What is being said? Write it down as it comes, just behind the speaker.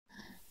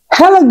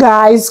Hello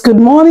guys, good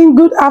morning,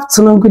 good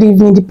afternoon, good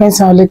evening, depends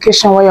on your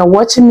location where you're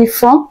watching me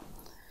from.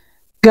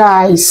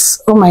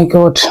 Guys, oh my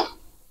god,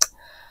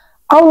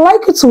 I would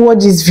like you to watch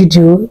this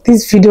video.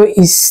 This video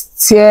is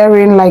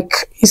tearing, like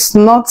it's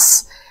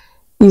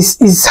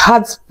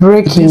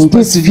heartbreaking.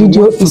 This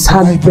video is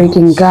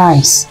heartbreaking,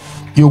 guys.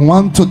 You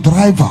want to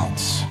drive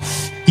out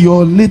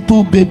your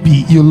little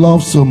baby you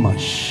love so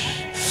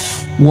much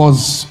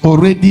was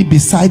already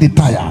beside the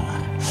tire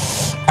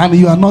and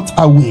you are not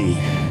aware,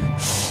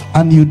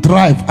 and you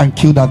drive and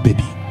kill that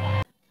baby.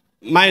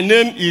 My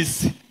name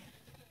is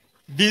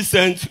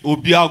Evangelist Ebuka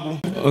Obi.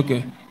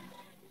 Okay.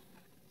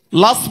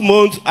 Last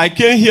month I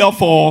came here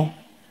for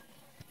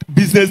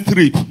business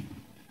trip.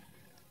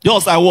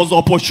 Yes, I was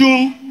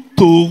opportune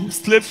to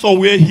sleep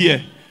somewhere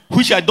here,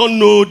 which I don't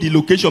know the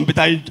location, but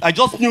I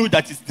just knew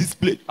that it's this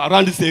place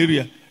around this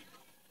area.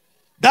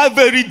 That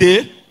very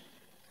day,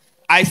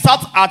 I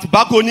sat at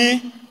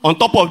balcony on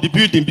top of the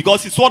building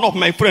because it's one of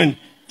my friends.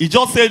 He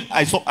just said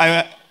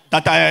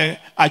that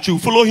I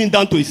should follow him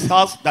down to his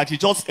house, that he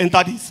just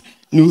entered his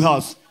new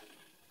house.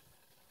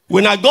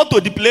 When I got to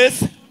the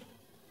place,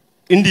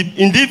 in the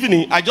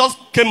evening, I just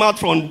came out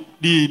from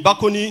the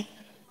balcony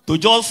to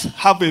just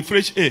have a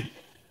fresh air.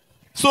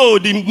 So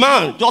the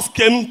man just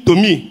came to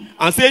me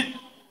and said,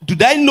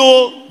 "Did I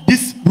know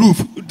this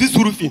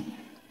roofing,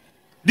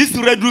 this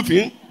red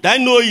roofing? Did I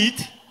know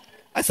it?"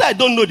 I said, "I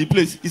don't know the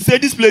place." He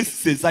said, "This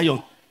place is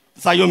a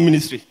Zion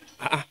ministry.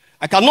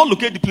 I cannot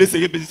locate the place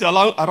again, but it's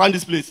around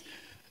this place."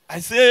 I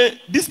say,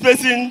 "This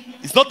person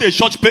is not a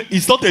church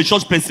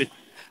person.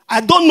 I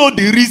don't know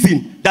the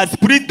reason that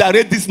spirit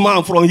direct this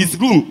man from his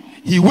room.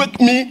 He wake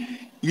me,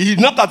 he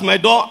knocked at my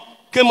door,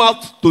 came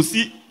out to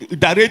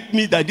direct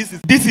me that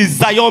this is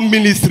Zion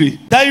ministry."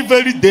 That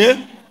very day,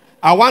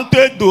 I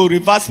wanted to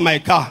reverse my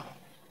car.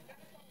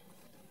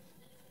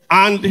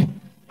 And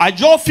I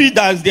just feel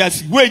that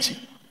there's wedge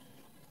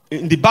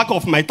in the back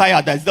of my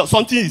tire, that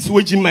something is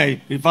wedging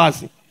my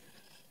reversing.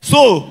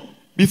 So,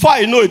 before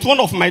I know it, one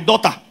of my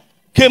daughter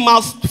came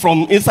out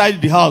from inside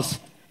the house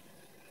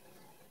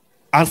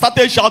and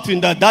started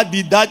shouting that,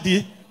 "Daddy,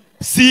 Daddy,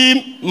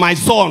 see my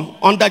son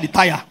under the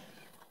tire."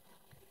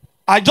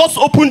 I just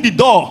opened the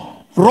door,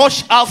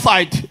 rushed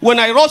outside. When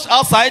I rushed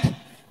outside,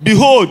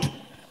 behold,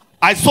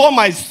 I saw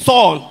my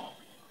son,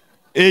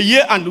 1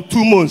 year and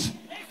 2 months.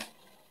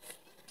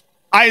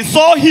 I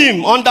saw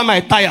him under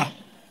my tire.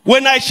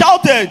 When I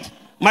shouted,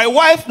 my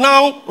wife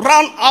now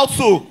ran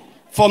also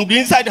from the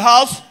inside the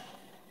house.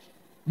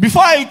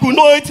 Before I could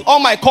know it, all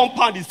my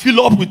compound is filled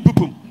up with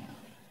people.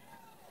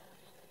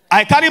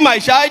 I carry my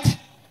child.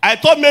 I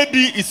thought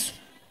maybe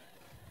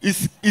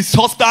it's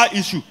hostile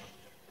issue.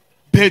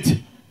 But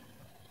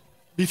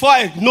before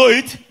I know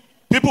it,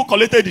 people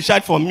collected the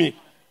child from me.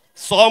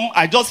 Some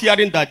are just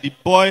hearing that the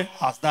boy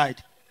has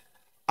died.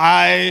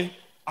 I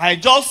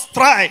just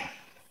try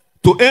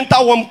to enter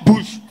one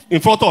bush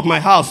in front of my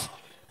house.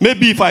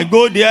 Maybe if I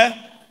go there,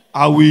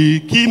 I will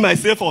kill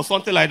myself or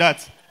something like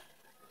that.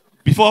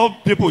 Before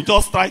people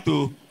just try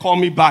to call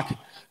me back,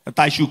 that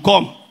I should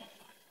come.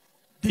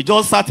 They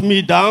just sat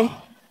me down.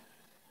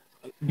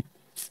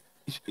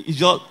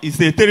 It's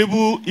a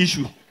terrible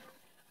issue.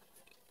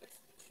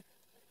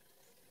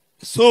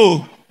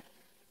 So,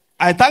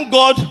 I thank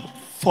God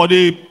for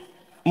the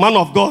man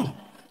of God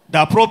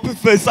that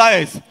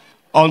prophesies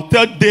on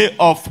 3rd day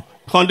of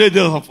 100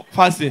 days of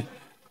fasting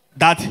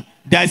that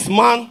there is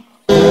man.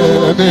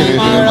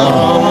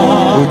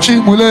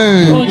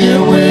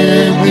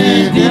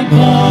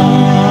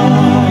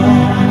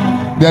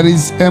 There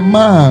is a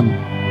man,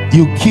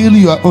 you kill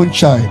your own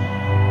child.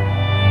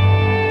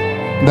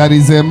 There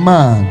is a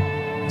man,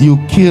 you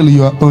kill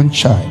your own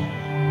child.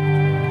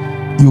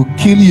 You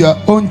kill your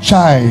own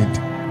child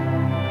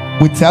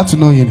without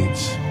knowing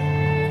it.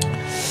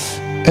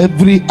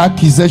 Every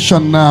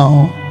accusation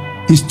now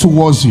is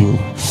towards you.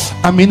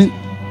 I mean,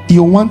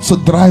 you want to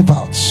drive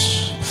out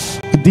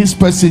this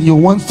person, you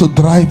want to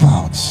drive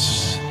out.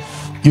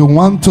 You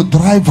want to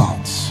drive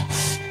out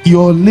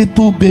your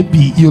little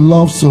baby you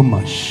love so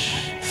much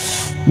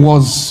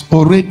was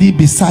already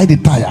beside the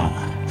tire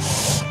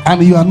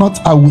and you are not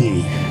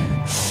aware,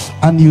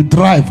 and you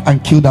drive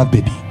and kill that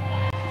baby.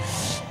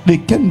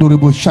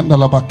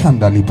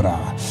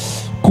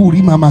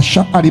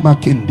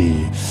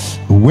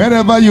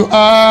 Wherever you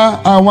are,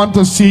 I want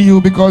to see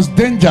you because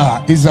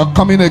danger is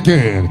coming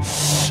again.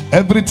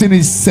 Everything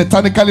is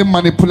satanically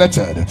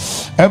manipulated.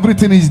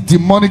 Everything is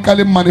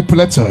demonically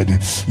manipulated.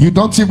 You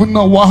don't even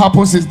know what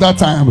happens since that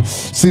time.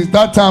 Since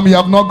that time, you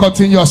have not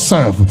gotten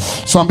yourself.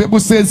 Some people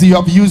say you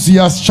have used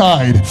your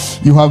child.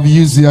 You have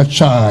used your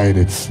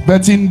child.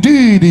 But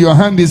indeed, your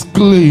hand is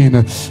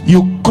clean.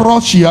 You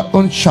crush your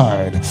own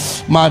child.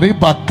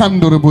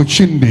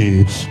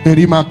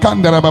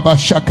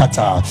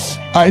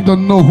 I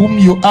don't know whom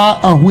you are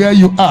and where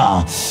you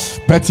are.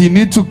 But you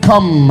need to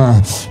come,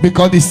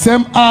 because the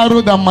same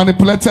arrow that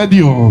manipulated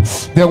you,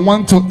 they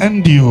want to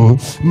end you.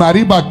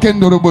 Mariba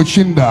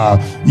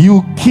Kendoroboshinda,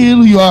 you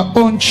kill your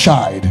own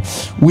child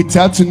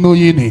without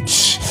knowing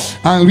it.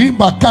 And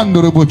Riba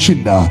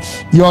Kendoroboshinda,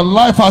 your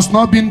life has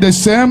not been the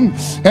same.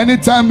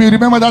 Anytime you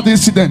remember that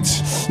incident,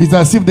 it's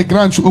as if the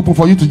ground should open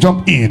for you to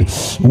jump in.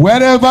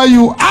 Wherever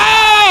you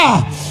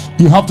are,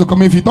 you have to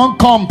come. If you don't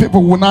come,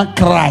 people will not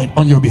cry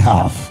on your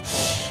behalf.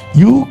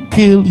 You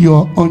kill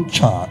your own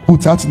child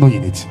without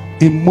knowing it.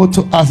 In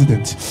motor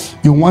accident,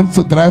 you want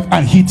to drive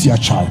and hit your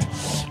child.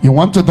 You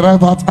want to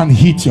drive out and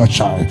hit your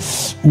child.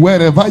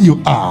 Wherever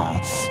you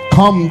are,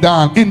 come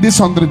down in this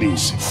 100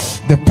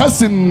 days. The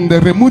person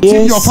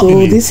removing your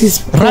family, so this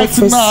is right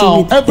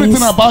now,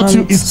 everything about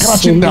you is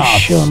crashing down.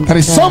 There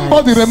is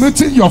somebody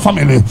removing your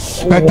family,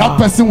 but that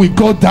person will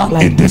go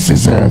down in this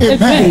season. In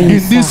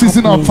this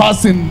season of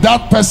fasting,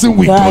 that person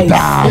will go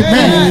down.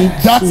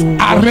 That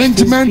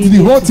arrangement,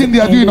 the whole thing they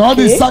are doing, all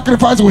this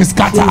sacrifice will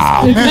scatter.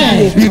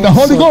 In the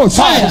Holy Ghost,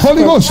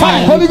 Holy Ghost,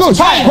 Holy Ghost,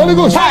 Holy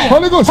Ghost,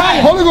 Holy Ghost,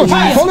 Holy Ghost,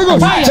 Holy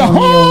Ghost, the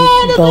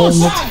Holy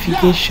Ghost.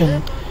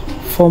 Notification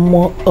for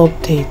more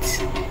updates.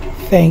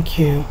 Thank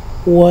you.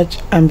 Watch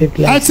and be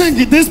blessed. I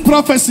think this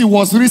prophecy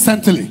was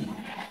recently.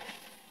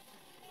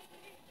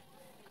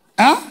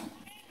 Huh?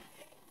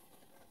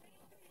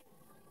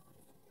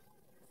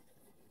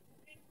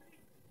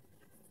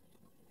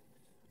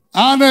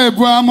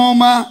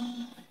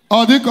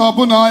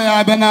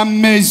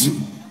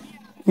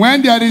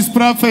 When there is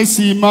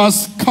prophecy, you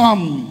must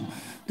come.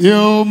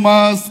 You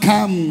must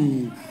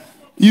come.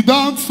 You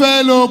don't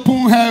fail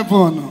open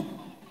heaven.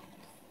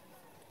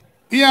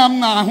 Here I'm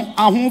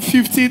now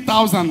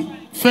 50,000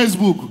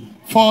 Facebook,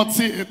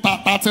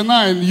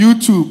 39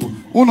 YouTube.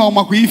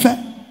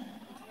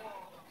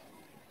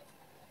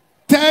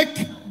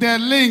 Take the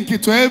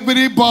link to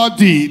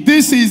everybody.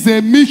 This is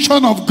a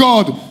mission of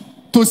God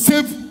to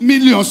save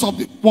millions of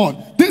the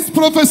world. This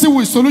prophecy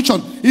with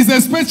solution is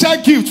a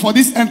special gift for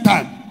this end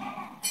time.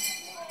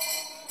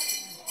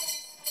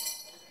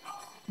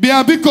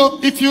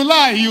 Biabiko, if you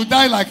lie, you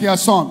die like your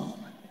son.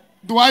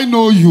 Do I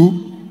know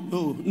you?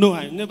 No,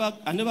 I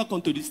never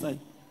come to this side.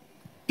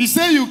 He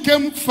said you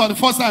came for the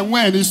first time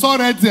when? You saw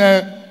red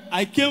there.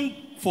 I came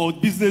for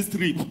business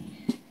trip.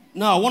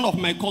 Now, one of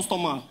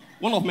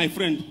my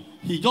friend,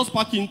 he just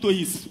parked into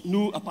his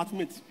new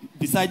apartment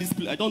beside this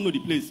place. I don't know the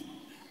place.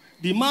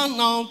 The man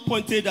now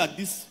pointed at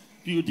this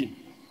building.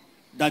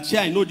 That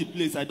I know the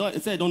place. I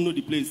said I don't know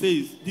the place.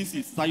 He says this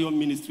is Zion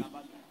Ministry.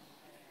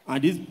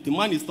 And the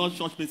man is not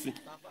church person.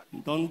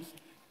 Don't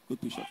go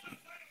to church.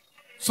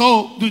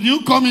 So, did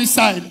you come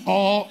inside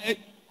or?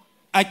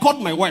 I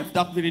called my wife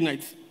that very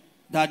night.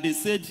 That they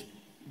said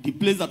the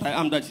place that I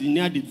am, that is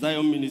near the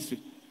Zion Ministry.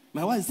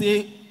 My wife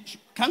said,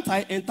 can't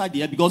I enter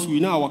there because we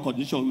know our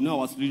condition, we know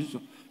our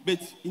situation. But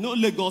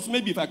Lagos,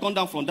 maybe if I come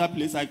down from that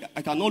place, I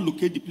cannot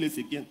locate the place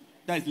again.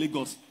 That is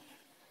Lagos.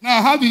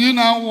 Now, how did you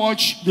now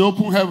watch the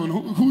open heaven?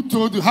 Who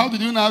told you? How did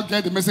you now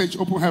get the message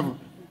open heaven?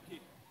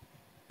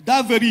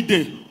 That very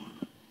day,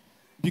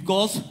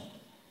 because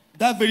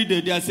that very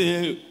day there's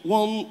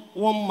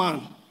one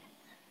man,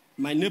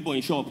 my neighbor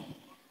in shop.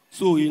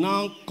 So he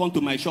now come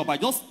to my shop. I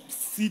just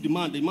see the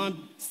man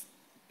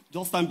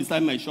just stand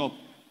beside my shop.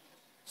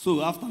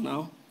 So after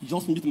now, he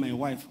just meet my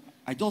wife.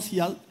 I just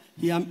hear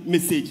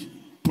message,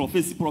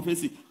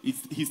 prophecy.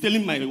 He's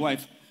telling my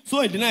wife.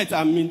 So in the night,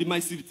 I'm in my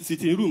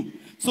sitting room.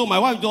 So my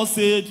wife just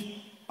said,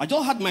 I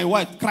just had my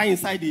wife cry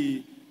inside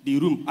the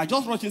room. I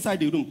just rushed inside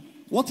the room.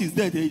 What is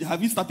that?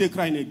 Have you started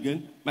crying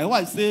again? My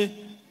wife said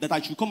that I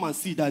should come and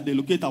see that they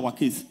locate our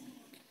case.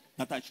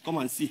 That I should come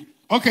and see.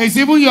 Okay, it's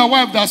even your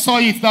wife that saw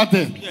it that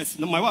day? Yes,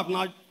 my wife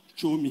now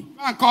showed me.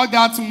 Go and call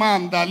that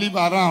man that live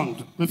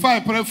around. Before I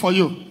pray for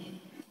you.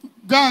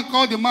 Go and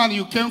call the man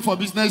you came for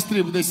business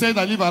trip. They say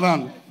that live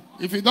around.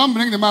 If you don't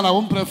bring the man, I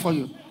won't pray for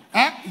you.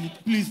 Huh?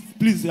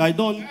 Please, I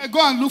don't. Go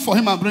and look for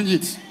him and bring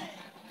it.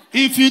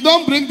 If you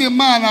don't bring the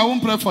man, I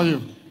won't pray for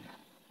you.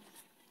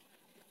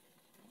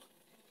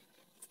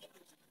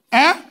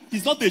 Huh?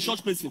 He's not a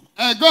church person.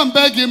 Go and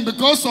beg him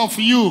because of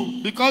you.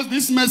 Because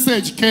this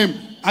message came.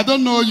 I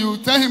don't know you.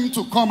 Tell him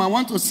to come. I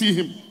want to see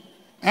him.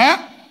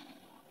 Huh?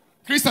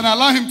 Christian,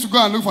 allow him to go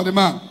and look for the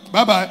man.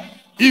 Bye-bye.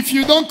 If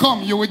you don't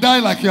come, you will die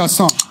like your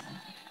son.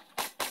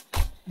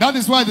 That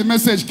is why the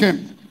message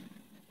came.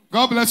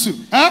 God bless you.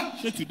 Huh?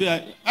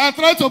 Today, I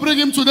try to bring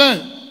him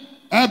today.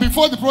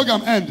 Before the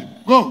program ends.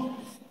 Go.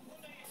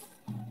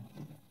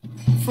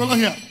 Follow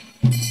here.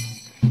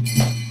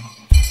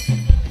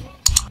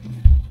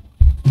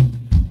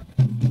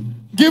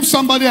 Give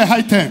somebody a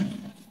high 10.